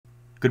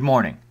Good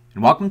morning,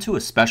 and welcome to a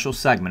special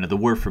segment of the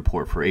Werff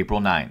Report for April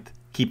 9th,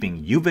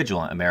 Keeping You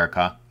Vigilant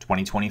America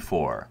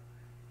 2024.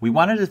 We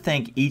wanted to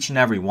thank each and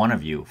every one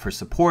of you for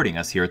supporting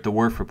us here at the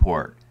Werff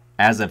Report.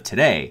 As of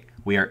today,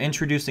 we are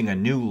introducing a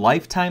new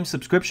lifetime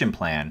subscription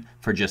plan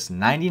for just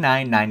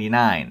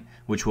 $99.99,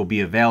 which will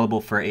be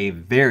available for a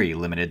very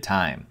limited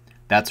time.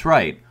 That's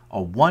right,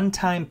 a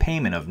one-time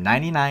payment of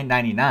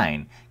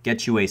 $99.99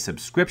 gets you a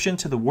subscription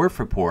to the Werff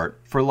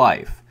Report for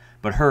life.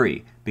 But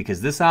hurry,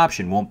 because this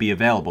option won't be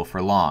available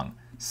for long.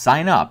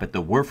 Sign up at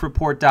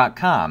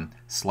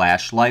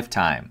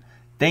thewerffreport.com/lifetime.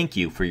 Thank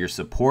you for your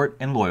support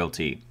and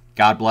loyalty.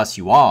 God bless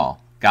you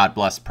all. God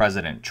bless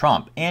President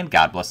Trump, and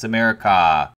God bless America.